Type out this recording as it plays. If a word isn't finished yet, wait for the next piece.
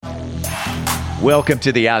Welcome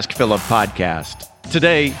to the Ask Philip podcast.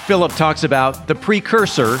 Today, Philip talks about the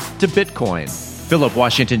precursor to Bitcoin. Philip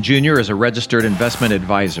Washington Jr. is a registered investment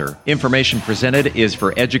advisor. Information presented is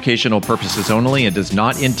for educational purposes only and does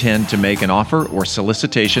not intend to make an offer or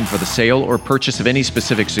solicitation for the sale or purchase of any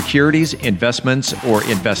specific securities, investments, or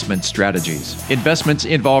investment strategies. Investments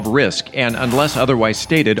involve risk and, unless otherwise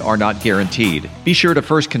stated, are not guaranteed. Be sure to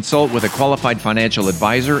first consult with a qualified financial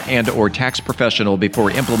advisor and/or tax professional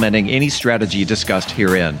before implementing any strategy discussed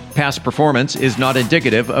herein. Past performance is not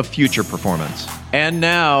indicative of future performance. And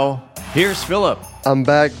now, here's Philip. I'm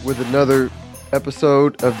back with another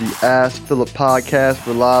episode of the Ask Philip podcast.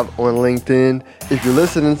 We're live on LinkedIn. If you're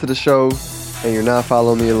listening to the show and you're not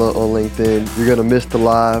following me on LinkedIn, you're going to miss the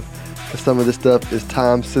live, because some of this stuff is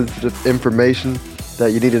time-sensitive information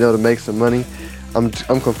that you need to know to make some money. I'm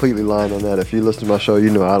completely lying on that. If you listen to my show, you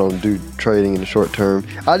know I don't do trading in the short term.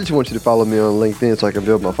 I just want you to follow me on LinkedIn so I can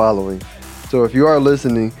build my following. So if you are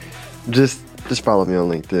listening, just follow me on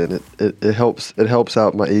LinkedIn. It helps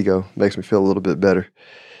out my ego, makes me feel a little bit better.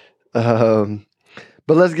 But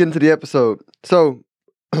let's get into the episode. So,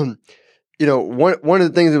 one of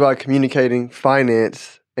the things about communicating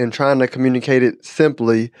finance and trying to communicate it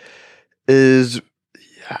simply is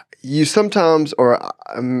you sometimes, or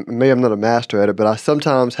maybe I'm not a master at it, but I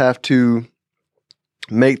sometimes have to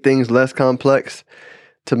make things less complex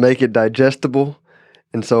to make it digestible.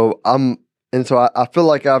 And so I feel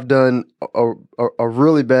like I've done a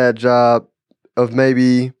really bad job of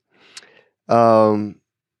maybe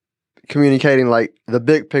communicating like the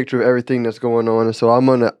big picture of everything that's going on. And so I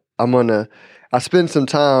spend some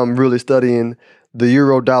time really studying the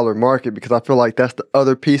euro dollar market, because I feel like that's the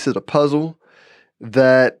other piece of the puzzle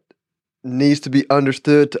that needs to be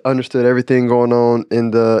understood to understand everything going on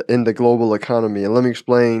in the global economy. And let me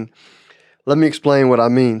explain what I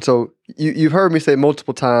mean. So you've heard me say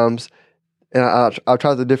multiple times, and I've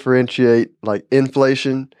tried to differentiate like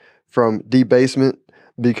inflation from debasement,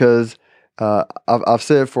 because I've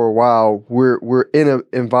said for a while we're in an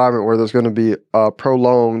environment where there's going to be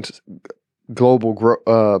prolonged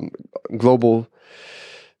global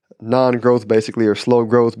non-growth, basically, or slow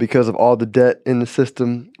growth, because of all the debt in the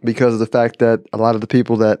system, because of the fact that a lot of the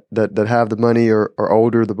people that have the money are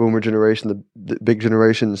older, the boomer generation, the big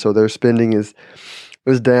generation, so their spending is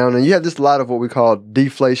down, and you have just a lot of what we call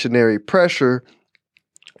deflationary pressure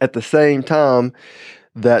at the same time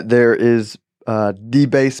that there is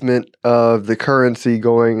debasement of the currency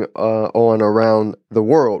going on around the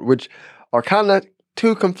world, which are kind of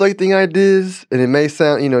two conflicting ideas. And it may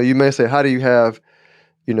sound, you may say, how do you have,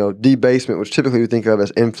 debasement, which typically we think of as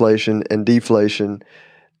inflation, and deflation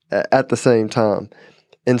at the same time?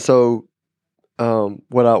 And so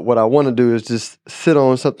what I want to do is just sit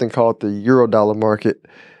on something called the euro dollar market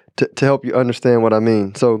to help you understand what I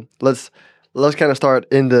mean. So let's kind of start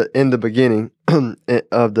in the beginning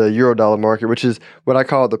of the euro dollar market, which is what I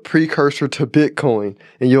call the precursor to Bitcoin,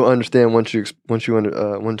 and you'll understand once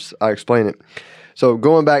I explain it. So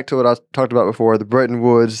going back to what I talked about before, the Bretton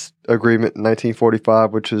Woods Agreement in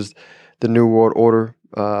 1945, which is the New World Order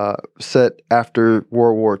set after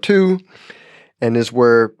World War II. And is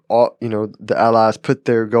where all the Allies put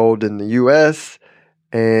their gold in the U.S.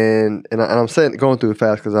 and I'm saying, going through it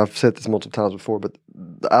fast because I've said this multiple times before, but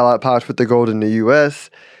the Allied powers put their gold in the U.S.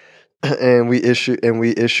 and we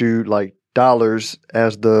issued like dollars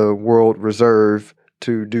as the world reserve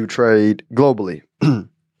to do trade globally.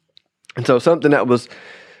 And so something that was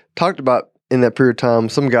talked about in that period of time,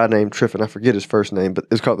 some guy named Triffin, I forget his first name, but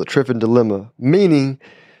it's called the Triffin dilemma, meaning.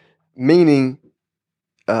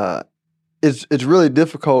 It's really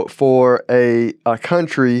difficult for a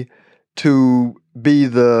country to be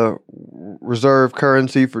the reserve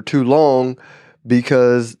currency for too long,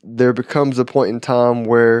 because there becomes a point in time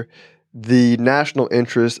where the national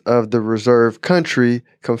interest of the reserve country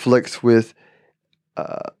conflicts with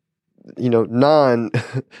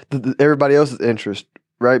everybody else's interest,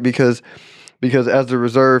 right? Because as the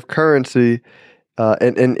reserve currency,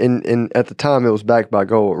 and at the time it was backed by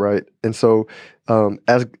gold, right? And so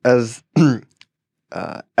as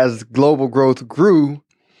global growth grew,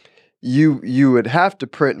 you would have to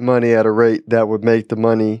print money at a rate that would make the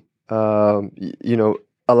money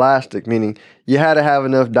elastic, meaning you had to have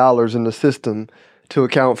enough dollars in the system to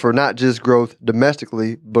account for not just growth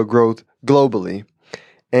domestically, but growth globally.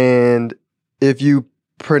 And if you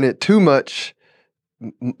printed too much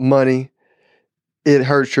money, it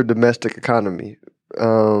hurts your domestic economy,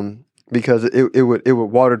 because it would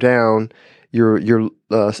water down your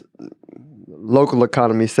local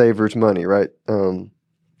economy savers money, right?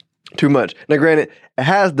 Too much. Now, granted, it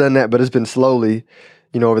has done that, but it's been slowly,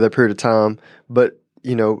 over that period of time. But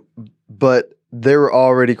there were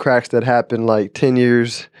already cracks that happened like 10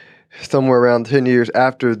 years, somewhere around 10 years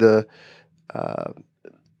after the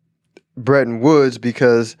Bretton Woods,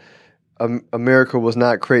 because America was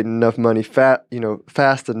not creating enough money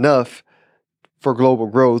fast enough for global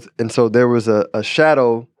growth. And so there was a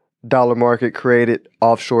shadow dollar market created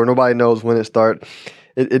offshore. Nobody knows when it started.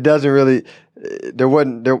 It doesn't really,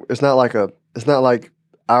 it's not like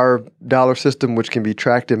our dollar system, which can be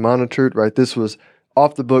tracked and monitored, right? This was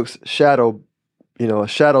off the books a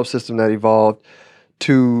shadow system that evolved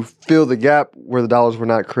to fill the gap where the dollars were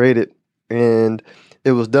not created. And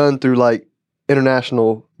it was done through like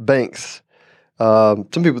international banks. Some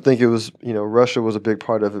people think it was, Russia was a big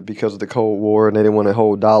part of it because of the Cold War, and they didn't want to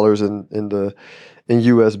hold dollars in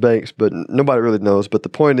U.S. banks, but nobody really knows. But the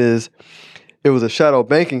point is, it was a shadow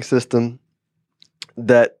banking system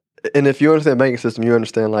and if you understand banking system, you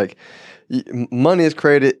understand like money is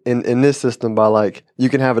created in this system by like, you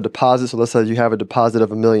can have a deposit. So let's say you have a deposit of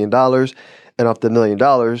 $1 million, and off the $1 million,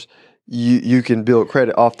 you can build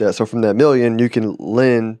credit off that. So from that million, you can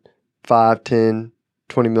lend $5, $10,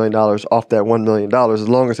 $20 million off that $1 million, as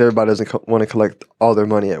long as everybody doesn't want to collect all their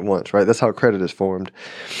money at once, right? That's how credit is formed.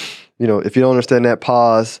 If you don't understand that,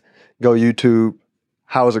 pause, go YouTube.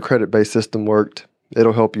 How has a credit-based system worked?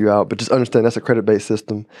 It'll help you out, but just understand that's a credit-based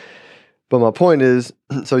system. But my point is,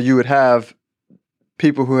 so you would have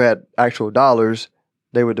people who had actual dollars,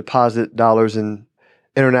 they would deposit dollars in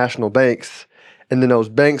international banks, and then those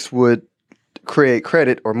banks would create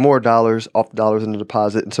credit or more dollars off the dollars in the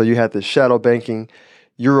deposit. And so you had this shadow banking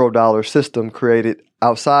Eurodollar system created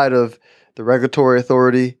outside of the regulatory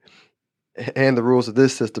authority and the rules of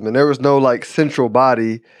this system. And there was no like central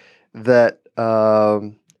body that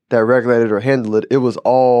regulated or handled it. It was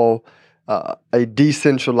all a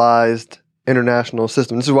decentralized international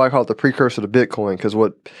system. This is why I call it the precursor to Bitcoin, because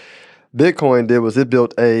what Bitcoin did was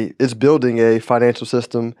it's building a financial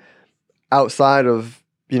system outside of,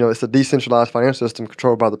 it's a decentralized financial system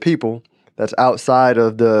controlled by the people that's outside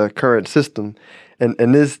of the current system.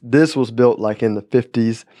 And this was built like in the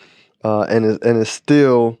 50s and is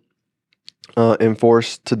still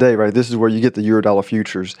enforced today, right? This is where you get the Eurodollar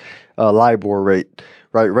futures, LIBOR rate,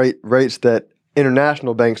 right? Rates that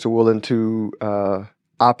international banks are willing to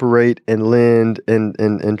operate and lend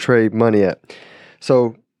and trade money at.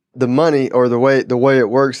 So the money, or the way it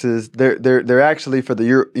works is they're actually for the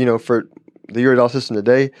Eurodollar system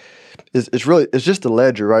today it's just a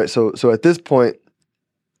ledger, right? So at this point,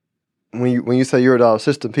 when you say Eurodollar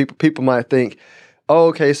system, people might think, oh,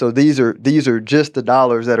 okay, so these are just the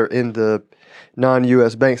dollars that are in the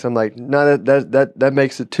non-U.S. banks. I'm like, no, that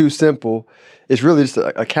makes it too simple. It's really just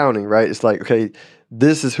accounting, right? It's like, okay,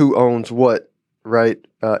 this is who owns what, right?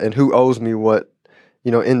 And who owes me what,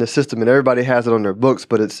 in the system, and everybody has it on their books,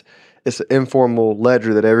 but it's an informal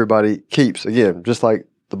ledger that everybody keeps. Again, just like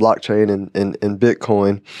the blockchain and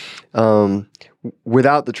Bitcoin,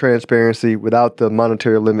 without the transparency, without the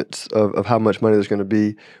monetary limits of how much money there's going to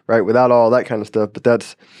be, right? Without all that kind of stuff. But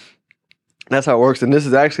that's how it works. And this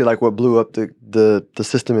is actually like what blew up the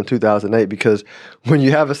system in 2008, because when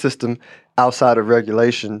you have a system outside of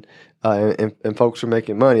regulation and folks are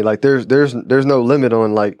making money, like there's no limit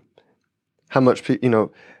on like how much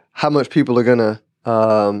people are gonna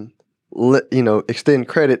extend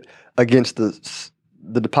credit against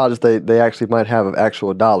the deposits they actually might have of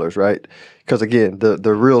actual dollars, right? Because again,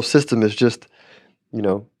 the real system is just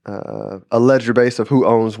a ledger base of who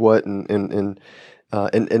owns what, and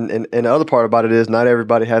the other part about it is not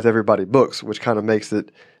everybody has everybody books, which kind of makes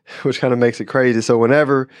it crazy. So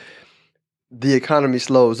whenever the economy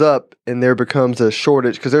slows up and there becomes a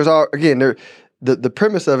shortage, because the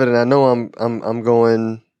premise of it, and I know I'm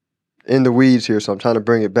going in the weeds here, so I'm trying to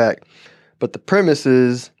bring it back, but the premise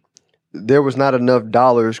is there was not enough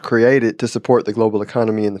dollars created to support the global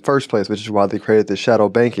economy in the first place, which is why they created the shadow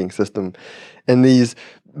banking system. And these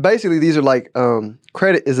are like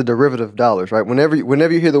credit is a derivative of dollars, right? Whenever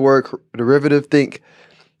you hear the word derivative, think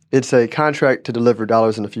it's a contract to deliver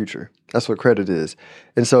dollars in the future. That's what credit is.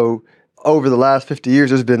 And so over the last 50 years,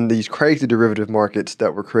 there's been these crazy derivative markets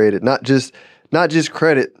that were created, not just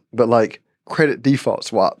credit, but like credit default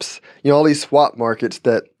swaps. All these swap markets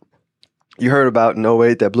that you heard about in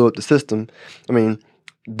 2008 that blew up the system. I mean,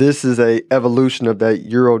 this is a evolution of that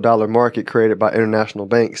Eurodollar market created by international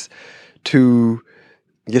banks to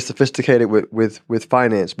get sophisticated with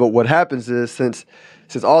finance. But what happens is, since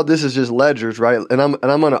all this is just ledgers, right? And I'm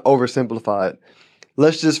going to oversimplify it.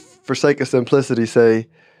 Let's just, for sake of simplicity, say,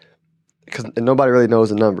 because nobody really knows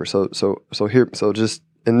the number. So this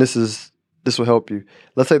will help you.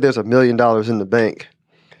 Let's say there's $1 million in the bank,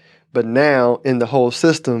 but now in the whole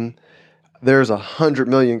system, there's 100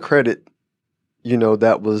 million credit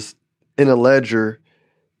that was in a ledger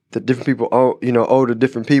that different people owe to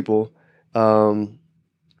different people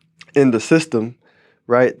in the system,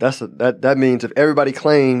 right? That means if everybody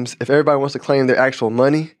wants to claim their actual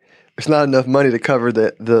money, it's not enough money to cover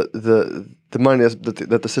the money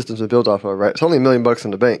that the system's been built off of, right? It's only $1 million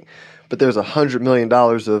in the bank, but there's $100 million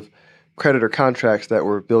of creditor contracts that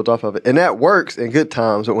were built off of it. And that works in good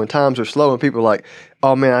times, but when times are slow and people are like,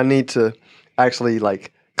 oh man, I need to actually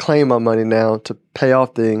like claim my money now to pay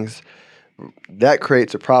off things, that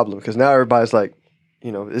creates a problem because now everybody's like,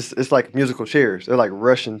 it's like musical chairs. They're like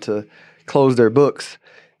rushing to close their books.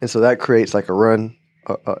 And so that creates like a run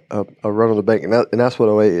on the bank. And that's what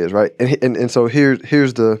OA is, right? And so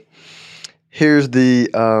here's the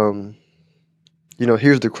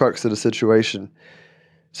crux of the situation.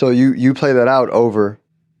 So you play that out over,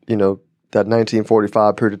 that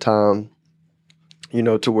 1945 period of time,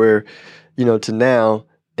 to where, to now,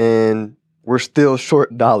 and we're still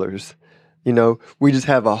short dollars. We just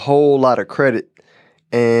have a whole lot of credit.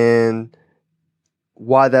 And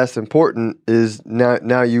why that's important is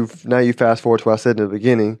now you fast forward to what I said in the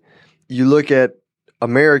beginning. You look at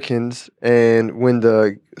Americans, and when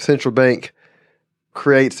the central bank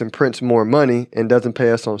creates and prints more money and doesn't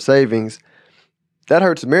pay us on savings, that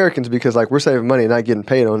hurts Americans because like we're saving money and not getting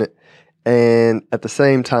paid on it. And at the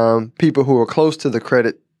same time, people who are close to the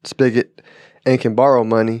credit spigot and can borrow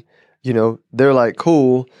money, they're like,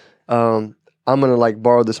 cool, I'm going to like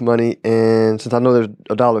borrow this money, and since I know there's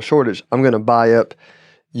a dollar shortage, I'm going to buy up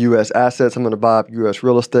U.S. assets. I'm going to buy up U.S.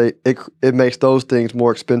 real estate. It makes those things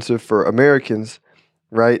more expensive for Americans,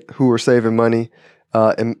 right, who are saving money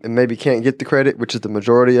and maybe can't get the credit, which is the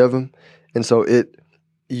majority of them. And so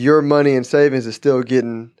your money and savings is still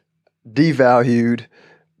getting devalued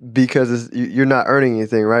because you're not earning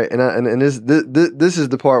anything, right? And this is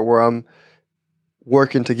the part where I'm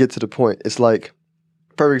working to get to the point. It's like,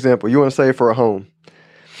 perfect example, you want to save for a home.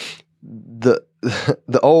 The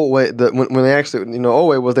old way, when they actually, old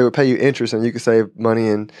way was they would pay you interest and you could save money,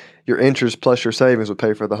 and your interest plus your savings would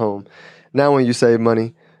pay for the home. Now when you save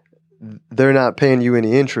money, they're not paying you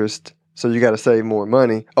any interest, so you got to save more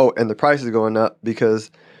money. Oh, and the price is going up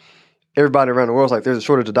because everybody around the world is like, there's a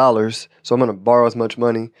shortage of dollars, so I'm going to borrow as much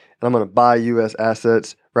money and I'm going to buy U.S.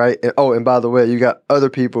 assets, right? And by the way, you got other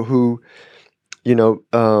people who,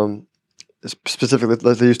 specifically,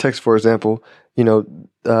 let's use Texas for example.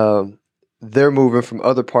 They're moving from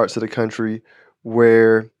other parts of the country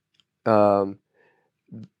where they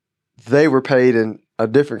were paid in a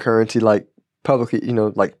different currency, like publicly,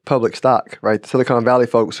 like public stock, right? The Silicon Valley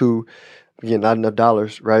folks who, again, not enough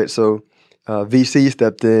dollars, right? So VC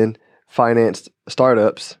stepped in, financed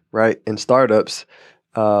startups, right? And startups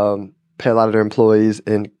pay a lot of their employees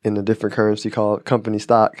in a different currency called company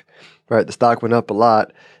stock, right? The stock went up a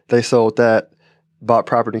lot. They sold that, bought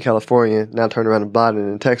property in California, now turned around and bought it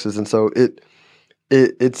in Texas. And so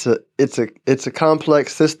it's a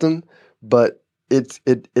complex system, but it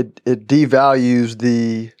devalues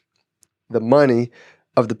the money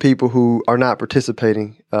of the people who are not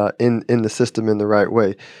participating in the system in the right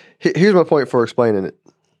way. Here's my point for explaining it.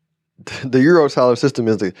 The Euro-dollar system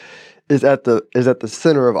is at the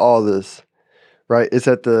center of all this, right? It's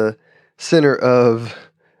at the center of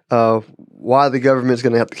why the government's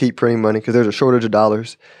going to have to keep printing money because there's a shortage of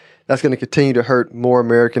dollars. That's going to continue to hurt more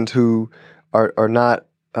Americans who are not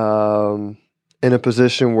in a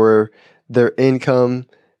position where their income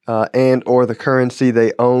and or the currency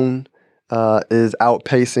they own is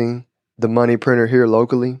outpacing the money printer here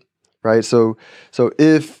locally, right? So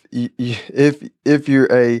if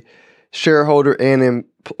you're a shareholder and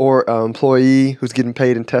or employee who's getting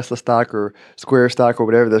paid in Tesla stock or Square stock or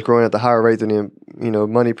whatever that's growing at the higher rate than the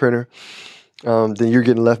money printer, then you're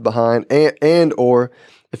getting left behind. And or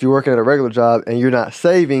if you're working at a regular job and you're not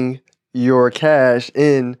saving your cash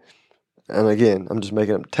in, and again, I'm just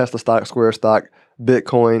making up Tesla stock, Square stock,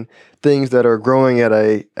 Bitcoin, things that are growing at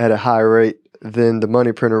a higher rate than the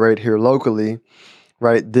money printer rate here locally,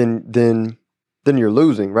 right? Then you're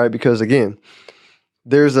losing, right? Because again,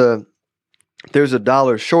 there's a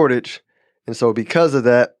dollar shortage, and so because of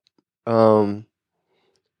that,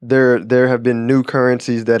 there have been new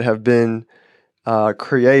currencies that have been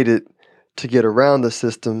created to get around the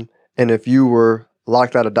system. And if you were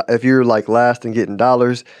locked out if you're like last in getting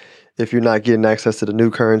dollars, if you're not getting access to the new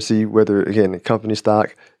currency, whether again company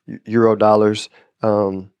stock, euro dollars,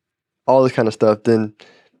 all this kind of stuff, then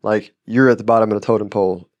like you're at the bottom of the totem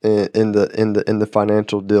pole in the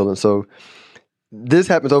financial deal. And so this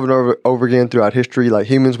happens over and over again throughout history. Like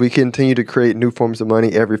humans, we continue to create new forms of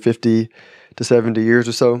money every 50 to 70 years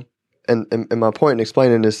or so. And my point in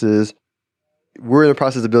explaining this is we're in the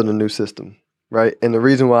process of building a new system, right? And the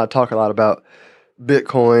reason why I talk a lot about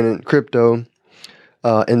Bitcoin and crypto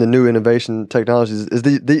and the new innovation technologies is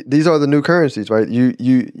these are the new currencies, right?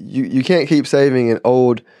 You can't keep saving in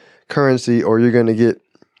old currency, or you're going to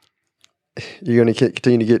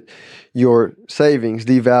continue to get your savings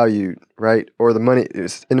devalued, right? Or the money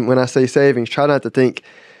is, and when I say savings, try not to think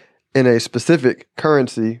in a specific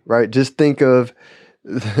currency, right? Just think of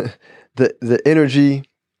the energy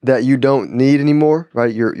that you don't need anymore,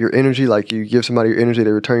 right? Your energy, like you give somebody your energy,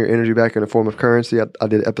 they return your energy back in the form of currency. I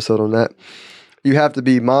did an episode on that. You have to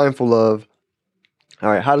be mindful of, all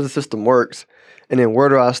right, how does the system works? And then where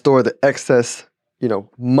do I store the excess,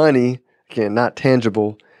 money, again, not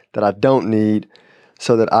tangible, that I don't need,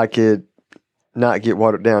 so that I could not get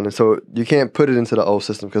watered down. And so you can't put it into the old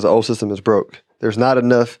system because the old system is broke. There's not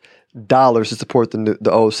enough dollars to support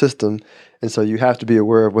the old system. And so you have to be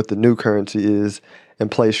aware of what the new currency is and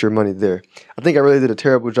place your money there. I think I really did a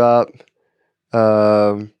terrible job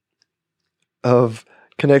of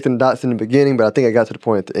connecting the dots in the beginning, but I think I got to the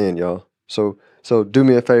point at the end, y'all. So do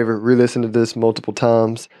me a favor, re-listen to this multiple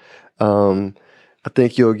times. I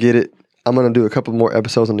think you'll get it. I'm going to do a couple more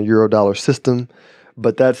episodes on the Euro-dollar system,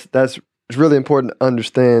 but it's really important to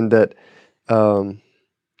understand that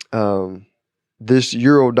this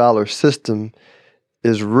Euro-dollar system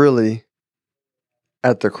is really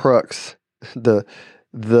at the crux, a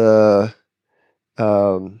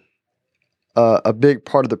big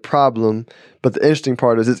part of the problem. But the interesting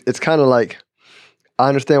part is it's kind of like, I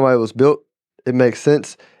understand why it was built. It makes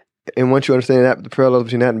sense. And once you understand that, the parallels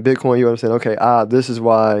between that and Bitcoin, you understand, okay, this is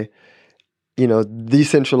why,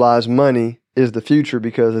 decentralized money is the future,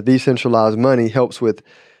 because the decentralized money helps with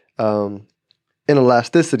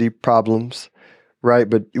inelasticity problems, right?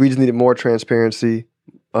 But we just needed more transparency,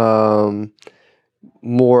 more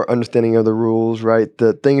understanding of the rules, right?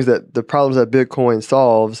 The problems that Bitcoin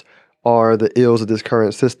solves are the ills of this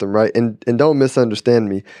current system, right? And don't misunderstand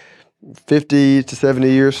me. 50 to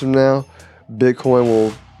 70 years from now, Bitcoin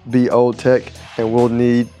will be old tech and we'll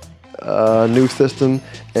need a new system,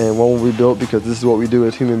 and one will be built because this is what we do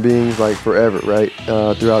as human beings, like forever, right?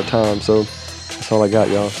 Throughout time. So that's all I got,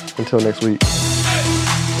 y'all. Until next week.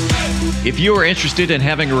 If you are interested in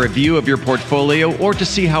having a review of your portfolio or to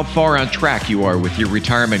see how far on track you are with your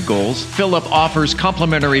retirement goals, Philip offers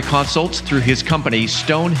complimentary consults through his company,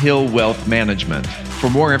 Stonehill Wealth Management. For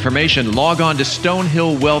more information, log on to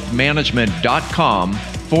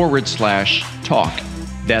stonehillwealthmanagement.com/talk.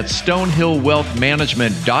 That's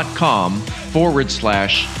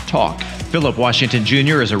stonehillwealthmanagement.com/talk. Philip Washington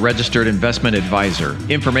Jr. is a registered investment advisor.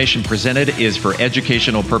 Information presented is for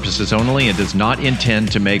educational purposes only and does not intend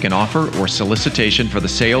to make an offer or solicitation for the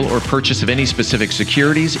sale or purchase of any specific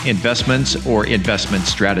securities, investments, or investment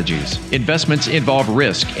strategies. Investments involve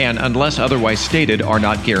risk and, unless otherwise stated, are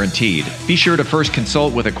not guaranteed. Be sure to first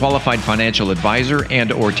consult with a qualified financial advisor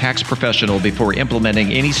and/or tax professional before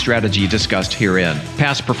implementing any strategy discussed herein.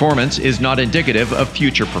 Past performance is not indicative of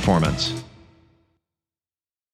future performance.